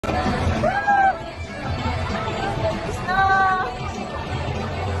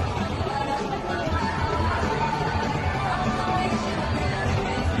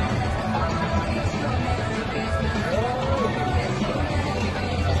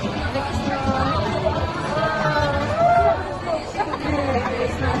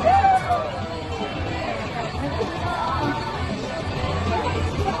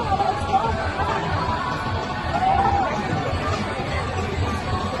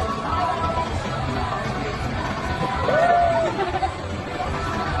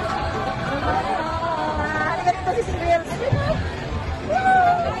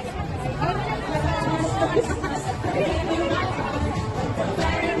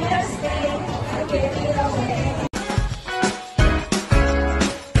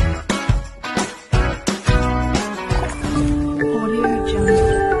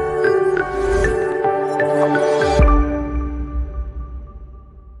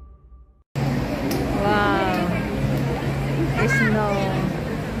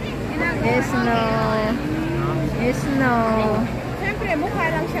Snow. Siyempre, mukha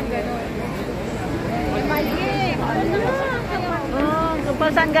lang siyang gano'n. Maliit. Oh,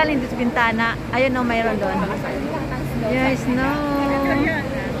 kapag saan galing dito sa bintana? Ayun o, mayroon doon. Yeah, snow.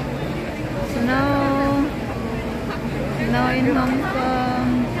 Snow. Snow in Hong Kong.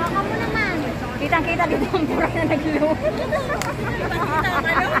 Saka mo naman. Kitang-kita dito ang pura na nag-low.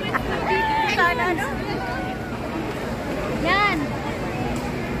 Yan.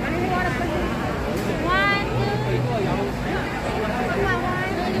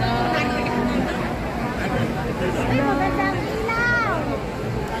 Ay, magandang ilaw.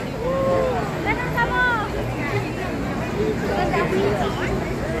 Ganun ka mo. Magandang ilaw.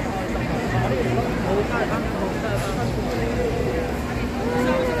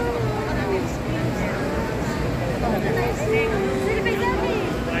 Silipay dami.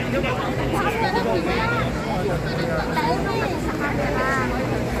 Tayo mo eh, sa camera.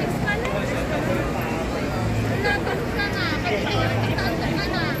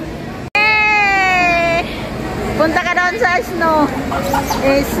 Punta ka doon sa snow.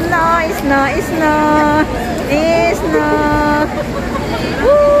 Snow, snow, snow. Snow.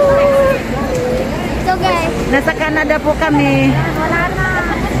 Woo! So guys, nasa Canada po kami. wala na.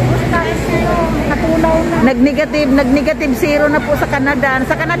 Natulaw na. Nag-negative zero na po sa Canada.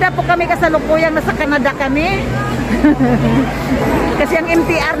 Sa Canada po kami kasalukuyang nasa Canada kami. Kasi ang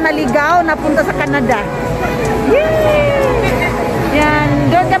MTR naligaw napunta sa Canada. Yay! Yan,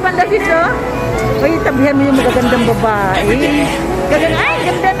 doon ka banda siso. Uy, tabihan mo yung magagandang babae. Gagang, ay,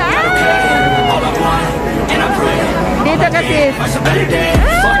 ganda na. Dito kasi. Ay,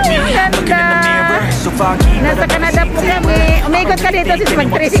 ganda. Nasa Canada po kami. Umikot ka dito sis, mag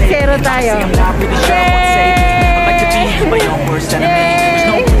 360 tayo. Yay! Yay!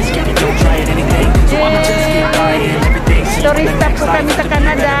 Yay! Turista po kami sa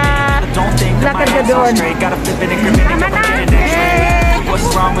Canada. Lakad ka doon. Tama na.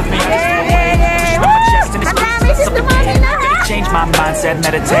 Change my mindset,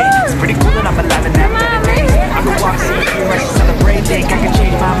 meditate. It's pretty cool that I'm alive and have better days. I can walk, see a few, rush, celebrate. Think I can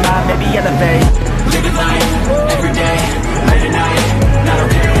change my mind, maybe elevate. Living life, every day, late at night, not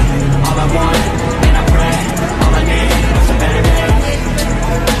okay. All I want, and I pray, all I need are some better days.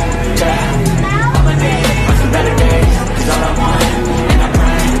 Yeah, all I need are some better days. 'Cause all I want, and I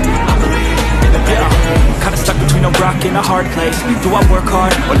pray, I believe in the better days. Kinda stuck between a rock and a hard place. Do I work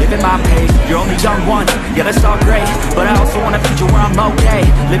hard or live at my pace? You're only young once, yeah that's all great, but I also want a future where I'm okay.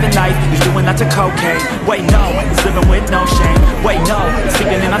 Living life is doing lots of cocaine. Wait no, it's living with no shame. Wait no, it's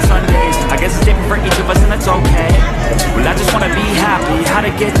sleeping in on Sundays. I guess it's different for each of us and that's okay. Well I just wanna be happy, how to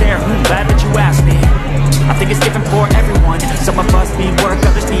get there? Glad that you asked me. I think it's different for everyone. Some of us need work,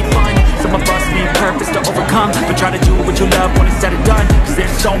 others need fun. Some of us need purpose to overcome. But try to do what you love when it's said and done. 'Cause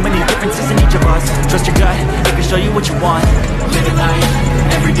there's so many differences in each of us. Trust your gut, it can show you what you want. Living life,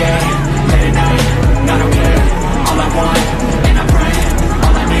 every day, late at night, not okay. All I want, and I pray,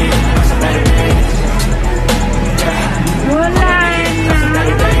 all I need are some better days. Yeah, are some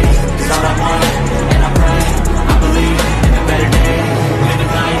better days. 'Cause all I want, and I pray, I believe in the better days.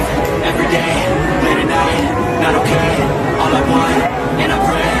 Living life, every day, late at night, not okay. All I want, and I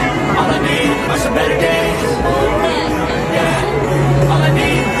pray, all I need are some better days. Yeah, all I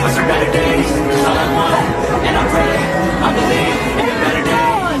need are some better days. 'Cause all I want, and I pray, I believe in the better days.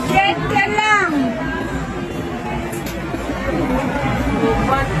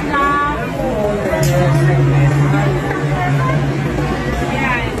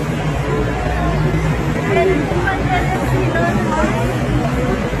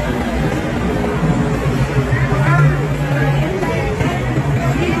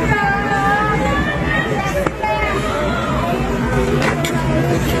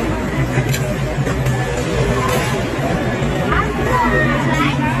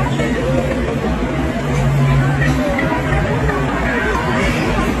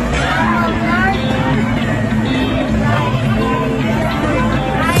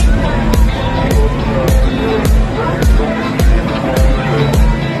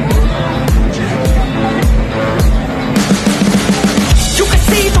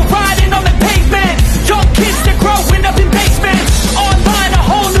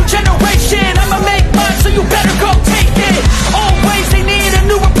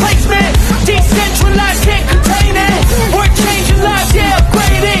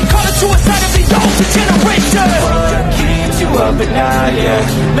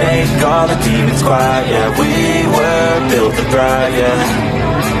 all the demons quiet. Yeah, we were built to thrive,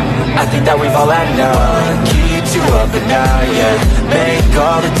 yeah. I think that we've all had enough. What keeps you up at night, yeah. Make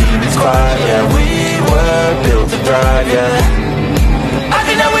all the demons quiet. Yeah, we were built to thrive, yeah. I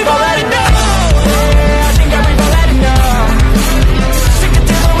think that we've all had enough. Yeah, I think that we've all had enough. Sick of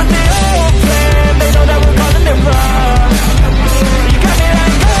dealing with the old plan. They know that we're calling it wrong. You got me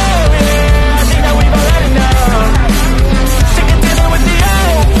like, oh yeah, I think that we've all had enough. Sick of dealing with the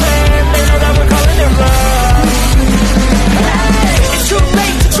old plan. They know that we're calling it wrong. Hey, it's too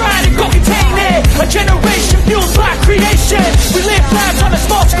late to try to go contain it. A generation fueled by creation. We live lives on a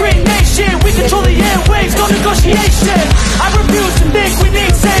small screen nation. We control the airwaves, no negotiation. I refuse to think we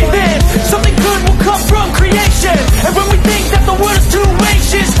need saving. Something good will come from creation. And when we think that the world is too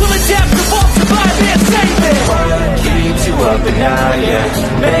anxious, we'll adapt, evolve, survive and save it. What keeps you up at night, yeah.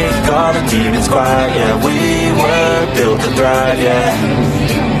 Make all the demons quiet, yeah. We were built to thrive, yeah.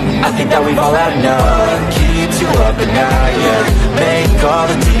 I think that we've all had enough. What keeps you up at night, yeah. Make all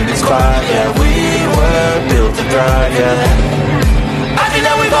the demons quiet, yeah. We were built to thrive, yeah. I think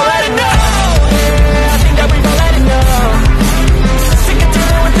that we've all had enough. Yeah, I think that we've all had enough. Sick of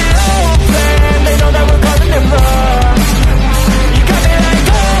dealing with this old plan. They know that we're calling it wrong. You got me like,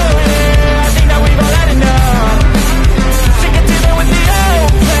 oh yeah, I think that we've all had enough. Sick of dealing with the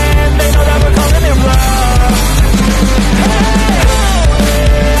old plan. They know that we're calling it wrong. Hey, oh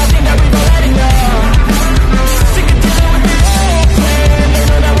yeah, I think that we've all had enough. Sick of dealing with the old plan. They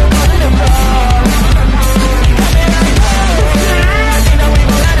know that we're calling it wrong. You got me like, oh yeah, I think that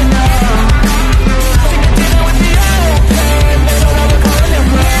we've all had enough. Sick of dealing with the old plan. They know that we're calling it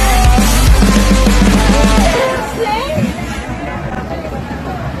wrong.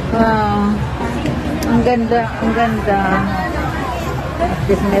 Wow. Ang ganda, ang ganda. At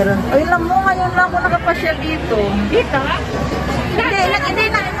least meron. Ay, alam mo, ngayon lang ako nakapasyal dito. Dito?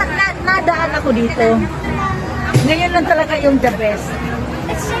 Hindi, nadaan ako dito. Ngayon lang talaga yung the best.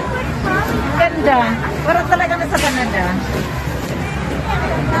 Ganda. Parang talaga nasa Canada.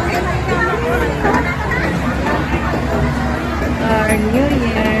 Our New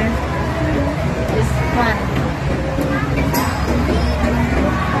Year is fun.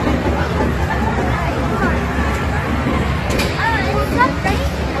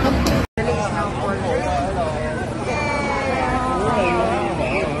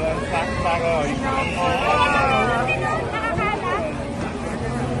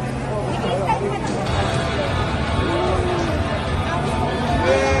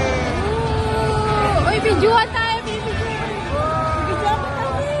 Uy, videoan tayo, videoan. Videoan mo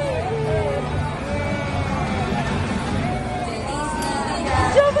tayo.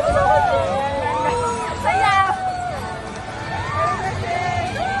 Videoan mo tayo. Saya.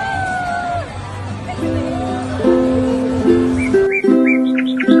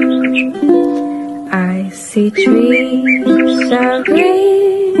 I see trees of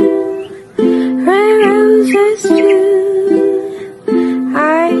green, red roses too.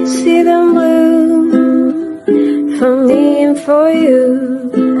 I see them bloom for me and for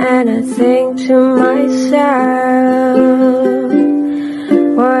you, and I think to myself,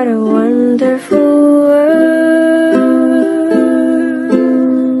 what a wonderful world.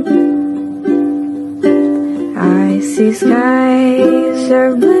 I see skies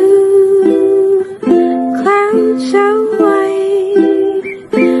are blue, clouds are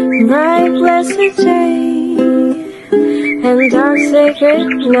white, bright blessed day, and dark sacred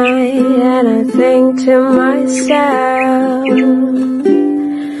night, and I think to myself,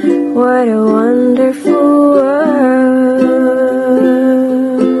 what a wonderful world.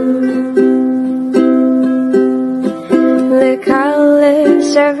 The colors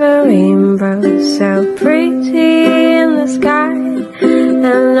of a rainbow, so pretty in the sky,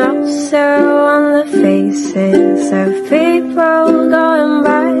 and also on the faces of people going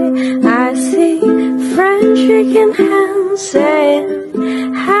by. I see friends shaking hands saying,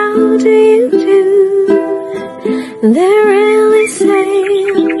 how do you do? They're really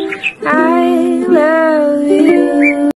saying, I